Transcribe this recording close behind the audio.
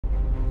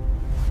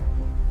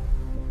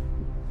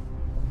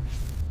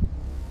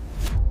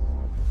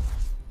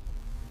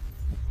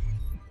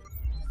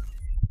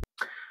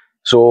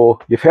So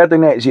you've heard of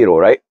net zero,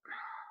 right?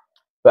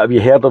 But have you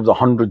heard of the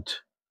 £100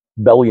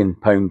 billion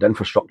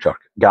infrastructure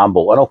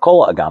gamble, and I'll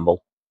call it a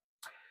gamble,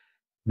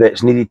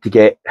 that's needed to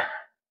get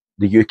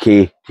the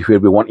UK to where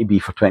we want to be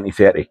for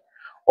 2030,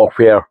 or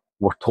where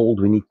we're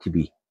told we need to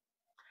be?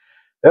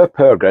 Our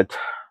power grid,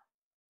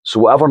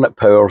 so whatever that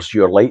powers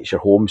your lights,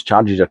 your homes,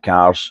 charges your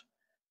cars,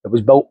 it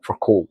was built for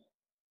coal.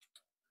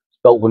 It's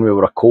built when we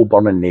were a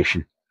coal-burning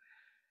nation.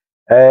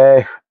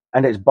 And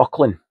it's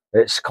buckling.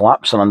 It's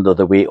collapsing under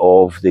the weight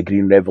of the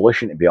Green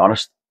Revolution, to be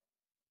honest.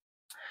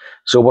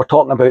 So we're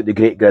talking about the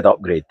Great Grid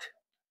Upgrade.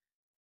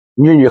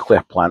 New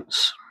nuclear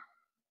plants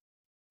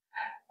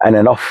and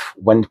enough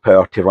wind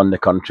power to run the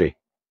country.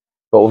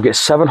 But we've got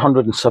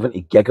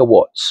 770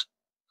 gigawatts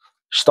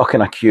stuck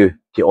in a queue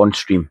to on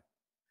stream.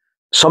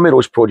 Some of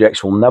those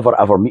projects will never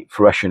ever meet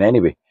fruition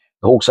anyway.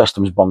 The whole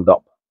system's bunged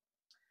up.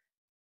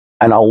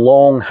 And a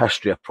long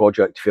history of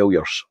project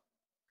failures.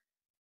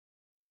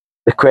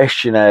 The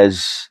question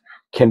is,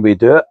 can we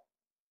do it?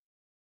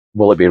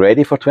 Will it be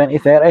ready for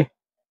 2030?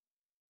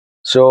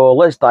 So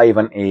let's dive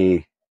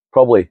into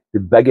probably the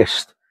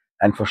biggest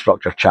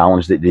infrastructure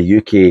challenge that the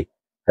UK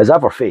has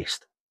ever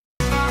faced.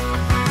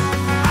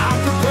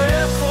 I'm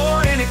prepared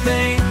for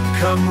anything,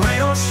 come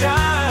rain or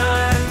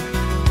shine,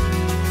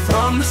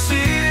 from the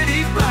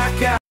city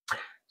blackout.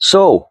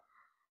 So,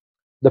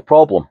 the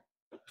problem.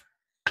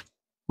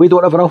 We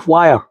don't have enough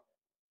wire.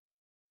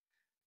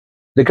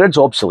 The grid's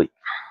obsolete.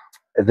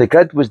 The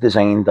grid was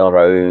designed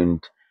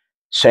around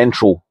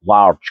central,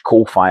 large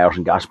coal fires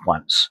and gas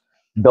plants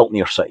built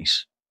near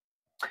cities.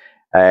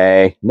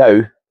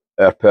 Now,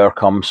 our power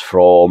comes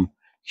from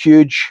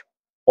huge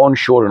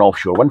onshore and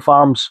offshore wind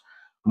farms,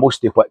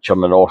 most of which are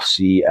in the North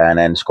Sea and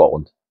in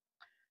Scotland.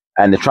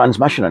 And the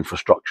transmission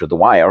infrastructure, the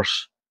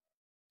wires,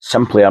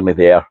 simply aren't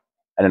there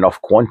in enough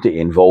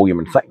quantity and volume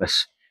and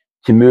thickness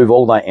to move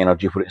all that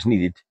energy where it's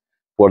needed,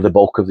 where the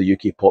bulk of the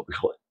UK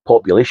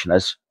population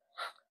is,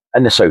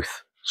 in the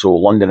south, so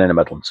London and the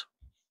Midlands.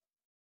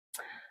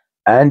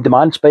 And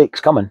demand spike's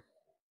coming.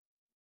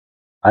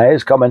 It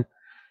is coming.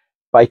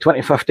 By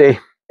 2050,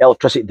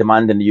 electricity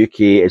demand in the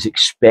UK is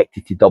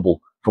expected to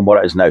double from what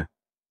it is now.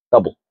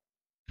 Double.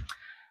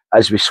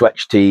 As we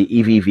switch to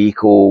EV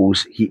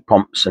vehicles, heat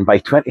pumps, and by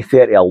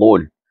 2030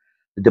 alone,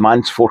 the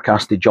demand's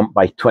forecast to jump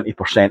by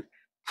 20%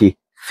 to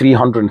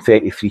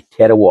 333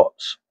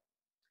 terawatts.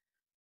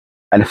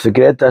 And if the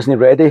grid isn't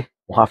ready,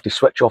 we'll have to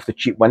switch off the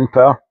cheap wind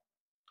power.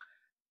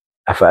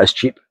 If it is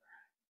cheap,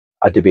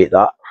 I debate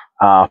that.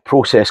 A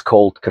process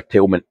called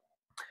curtailment.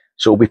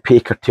 So we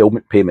pay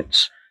curtailment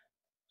payments.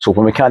 So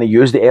when we can't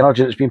use the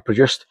energy that's being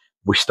produced,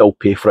 we still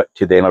pay for it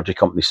to the energy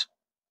companies.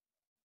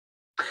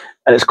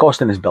 And it's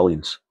costing us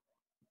billions.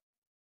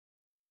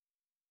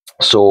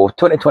 So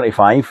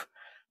 2025,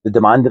 the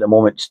demand at the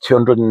moment is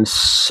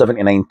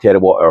 279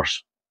 terawatt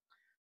hours.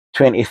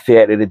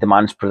 2030, the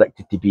demand's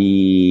predicted to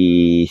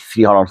be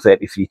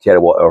 333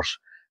 terawatt hours.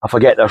 If I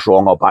get this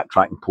wrong, I'll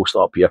backtrack and post it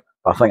up here,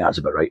 but I think that's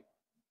about right.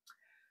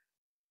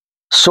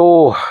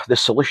 So the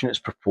solution that's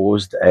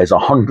proposed is a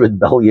 £100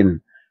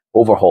 billion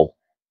overhaul,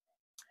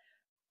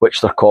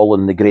 which they're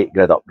calling the Great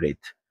Grid Upgrade.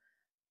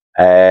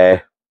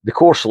 The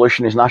core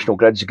solution is National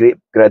Grid's Great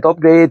Grid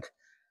Upgrade,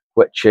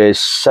 which is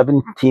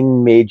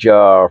 17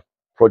 major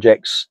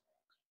projects,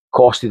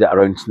 costed at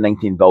around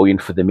 19 billion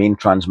for the main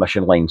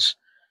transmission lines.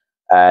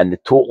 And the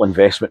total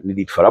investment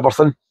needed for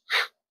everything,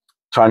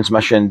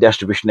 transmission,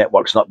 distribution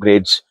networks and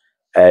upgrades,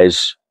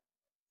 is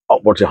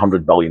upwards of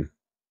 100 billion.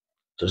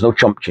 So there's no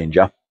chump change,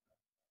 yeah?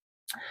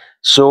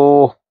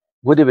 So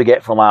what do we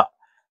get from that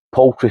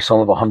paltry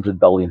sum of 100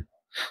 billion?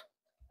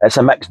 It's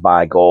a mixed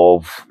bag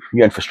of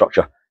new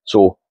infrastructure.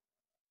 So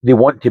they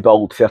want to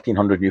build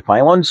 1,300 new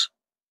pylons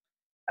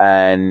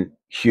and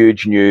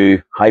huge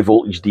new high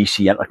voltage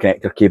DC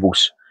interconnector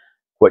cables,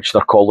 which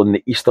they're calling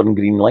the Eastern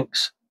Green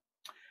Links,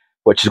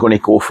 which is going to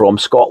go from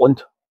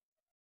Scotland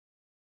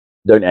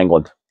down to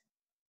England.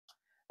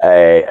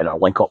 And it'll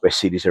link up with a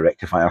series of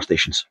rectifier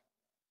stations.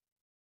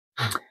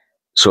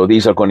 So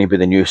these are going to be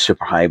the new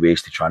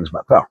superhighways to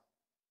transmit power.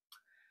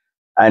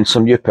 And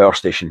some new power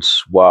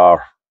stations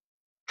were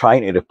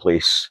trying to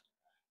replace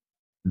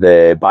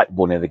the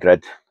backbone of the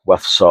grid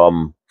with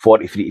some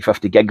 43 to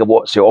 50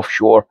 gigawatts of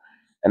offshore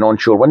and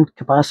onshore wind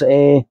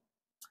capacity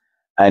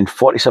and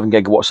 47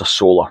 gigawatts of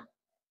solar.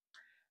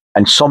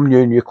 And some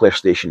new nuclear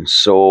stations.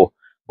 So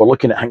we're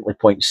looking at Hinkley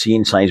Point C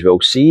and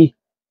Sizewell C,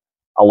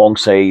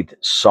 alongside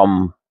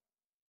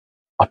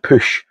a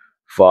push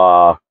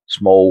for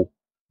small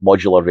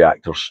modular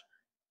reactors.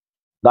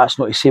 That's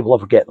not to say we'll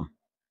ever get them.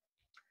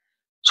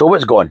 So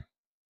what's gone?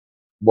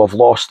 We've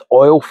lost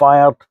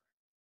oil-fired,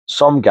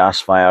 some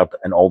gas-fired,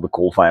 and all the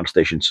coal-fired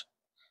stations.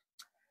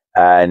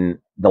 And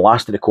the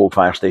last of the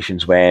coal-fired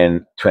stations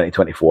went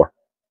 2024.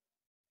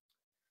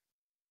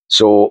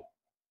 So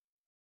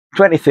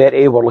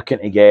 2030, we're looking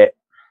to get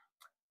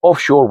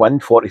offshore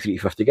wind 43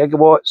 to 50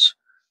 gigawatts,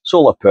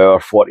 solar power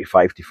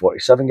 45 to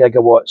 47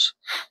 gigawatts,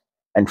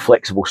 and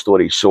flexible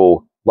storage,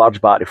 so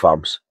large battery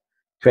farms,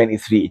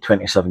 23 to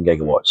 27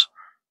 gigawatts.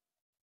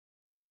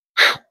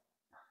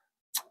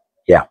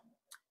 Yeah.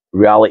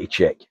 reality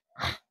check.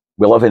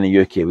 We live in the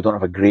UK. We don't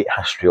have a great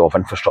history of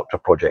infrastructure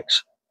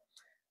projects.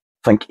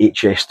 Think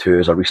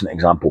HS2 is a recent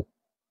example.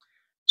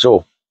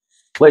 So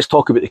let's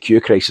talk about the Q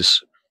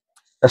crisis.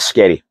 That's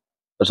scary.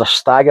 There's a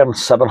staggering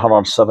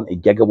 770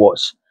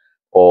 gigawatts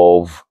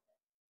of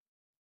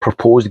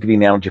proposed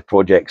green energy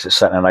projects that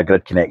sit in a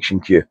grid connection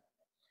queue.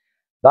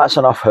 That's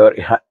enough power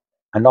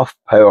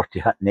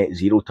to hit net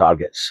zero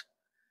targets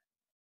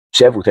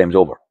several times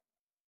over.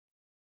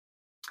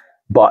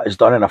 But it's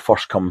done on a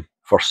first come,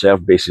 first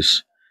served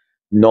basis,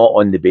 not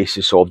on the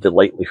basis of the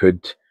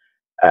likelihood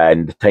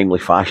and the timely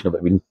fashion of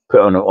it being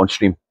put on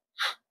stream.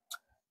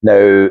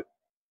 Now,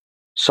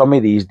 some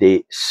of these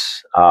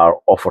dates are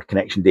offered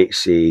connection dates,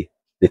 say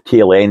the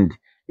tail end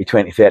of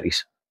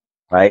 2030s,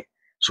 right?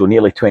 So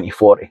nearly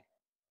 2040.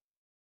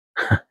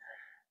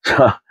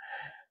 So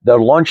they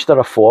launched a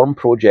reform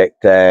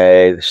project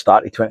the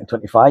start of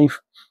 2025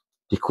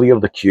 to clear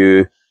the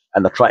queue,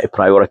 and they're trying to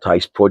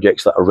prioritise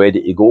projects that are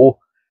ready to go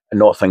and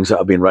not things that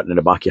have been written in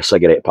the back of a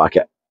cigarette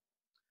packet.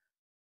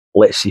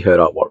 Let's see how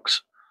that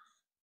works.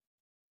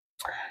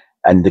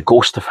 And the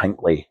ghost of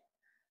Hinkley.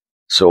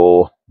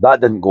 So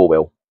that didn't go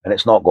well, and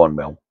it's not gone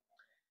well.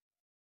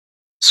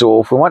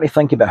 So if we want to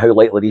think about how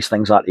likely these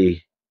things are to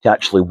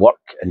actually work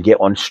and get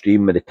on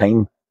stream with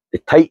the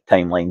tight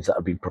timelines that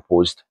have been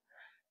proposed,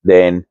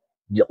 then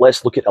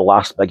let's look at the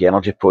last big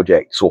energy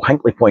project. So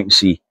Hinkley Point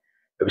C,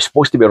 it was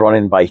supposed to be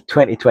running by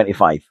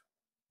 2025,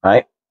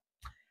 right?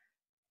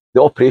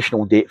 The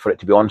operational date for it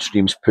to be on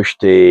stream is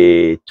pushed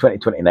to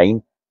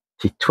 2029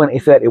 to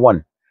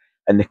 2031,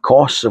 and the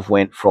costs have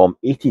went from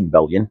 18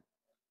 billion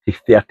to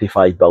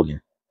 35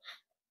 billion.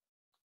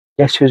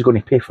 Guess who's going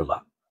to pay for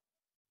that?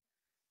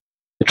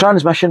 The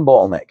transmission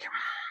bottleneck.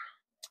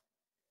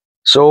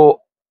 So,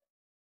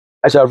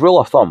 as a rule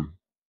of thumb,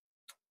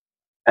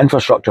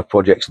 infrastructure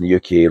projects in the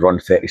UK run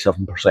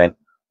 37%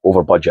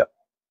 over budget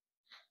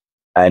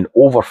and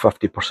over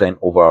 50%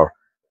 over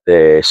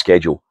the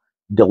schedule.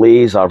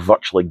 Delays are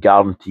virtually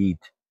guaranteed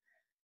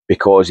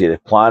because of the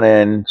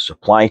planning,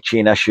 supply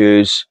chain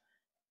issues,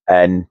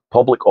 and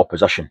public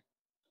opposition.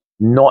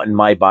 Not in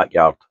my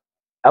backyard.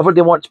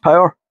 Everybody wants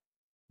power,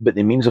 but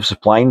the means of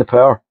supplying the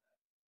power,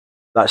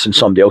 that's in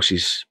somebody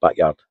else's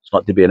backyard. It's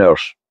not to be in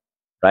ours,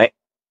 right?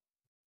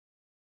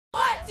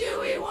 What do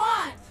we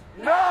want?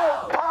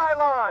 No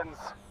pylons!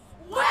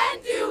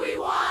 When do we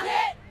want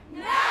it?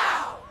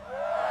 Now!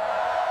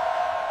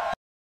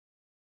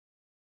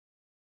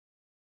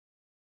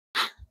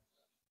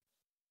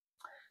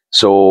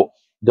 So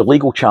the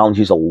legal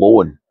challenges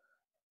alone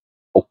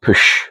will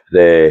push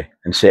the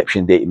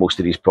inception date of most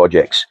of these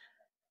projects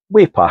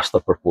way past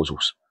their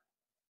proposals.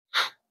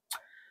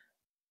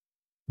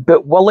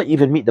 But will it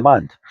even meet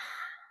demand?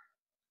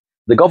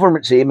 The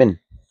government's aiming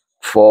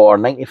for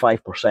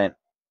 95%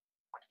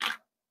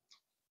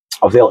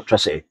 of the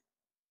electricity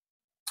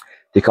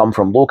to come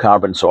from low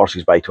carbon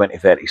sources by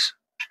 2030s.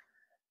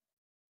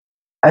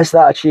 Is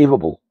that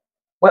achievable?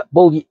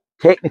 Well,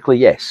 technically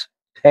yes.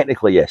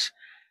 Technically yes.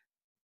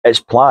 It's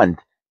planned,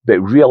 but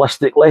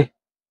realistically,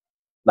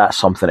 that's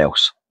something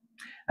else.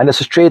 And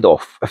it's a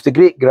trade-off. If the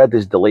Great Grid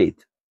is delayed,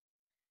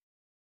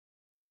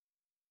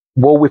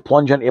 will we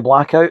plunge into a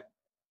blackout?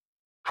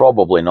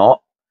 Probably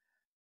not.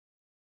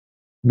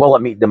 Will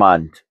it meet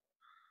demand?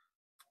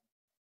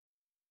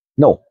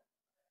 No.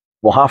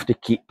 We'll have to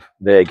keep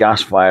the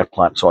gas-fired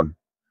plants on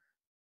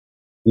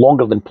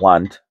longer than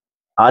planned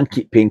and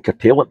keep paying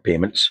curtailment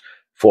payments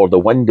for the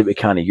wind that we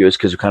can't use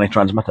because we can't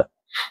transmit it.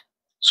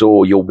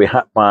 So you'll be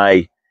hit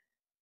by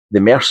the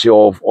mercy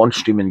of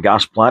on-streaming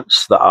gas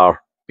plants that are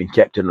being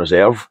kept in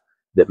reserve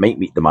that might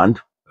meet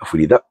demand if we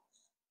need it.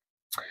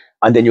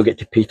 And then you'll get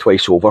to pay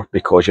twice over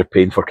because you're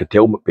paying for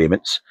curtailment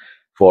payments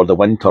for the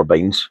wind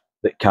turbines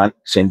that can't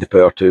send the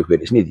power to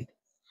where it's needed.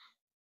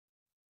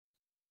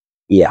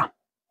 Yeah.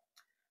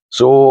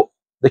 So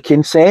the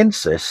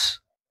consensus,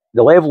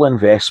 the level of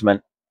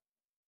investment,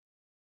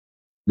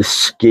 the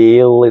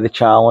scale of the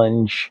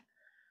challenge,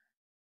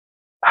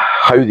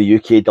 how the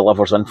UK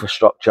delivers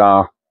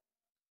infrastructure,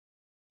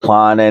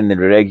 planning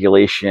and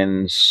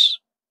regulations,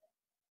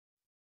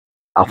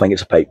 I think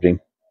it's a pipe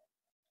dream.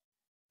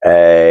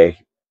 And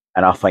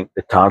I think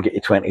the target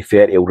of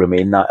 2030 will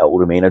remain that. It will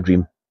remain a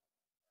dream.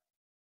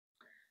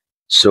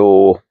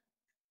 So, I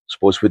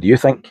suppose, what do you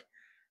think?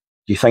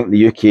 Do you think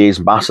the UK's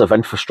massive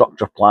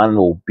infrastructure plan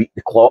will beat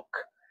the clock?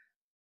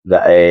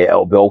 That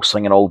it'll be all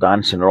singing, all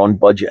dancing, or on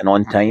budget and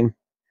on time?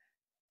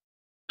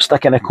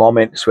 Stick in the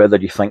comments whether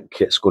you think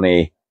it's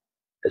going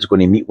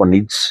to meet our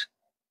needs,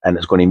 and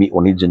it's going to meet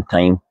our needs in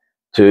time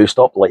to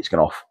stop the lights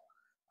going off.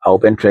 I'll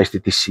be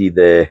interested to see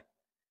the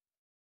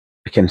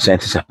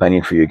consensus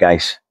opinion for you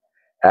guys.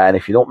 And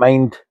if you don't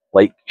mind,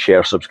 like,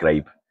 share,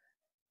 subscribe.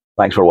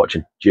 Thanks for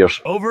watching.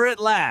 Cheers. Over at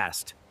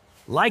last.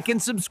 Like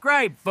and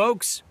subscribe,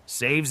 folks.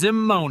 Saves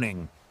him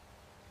moaning.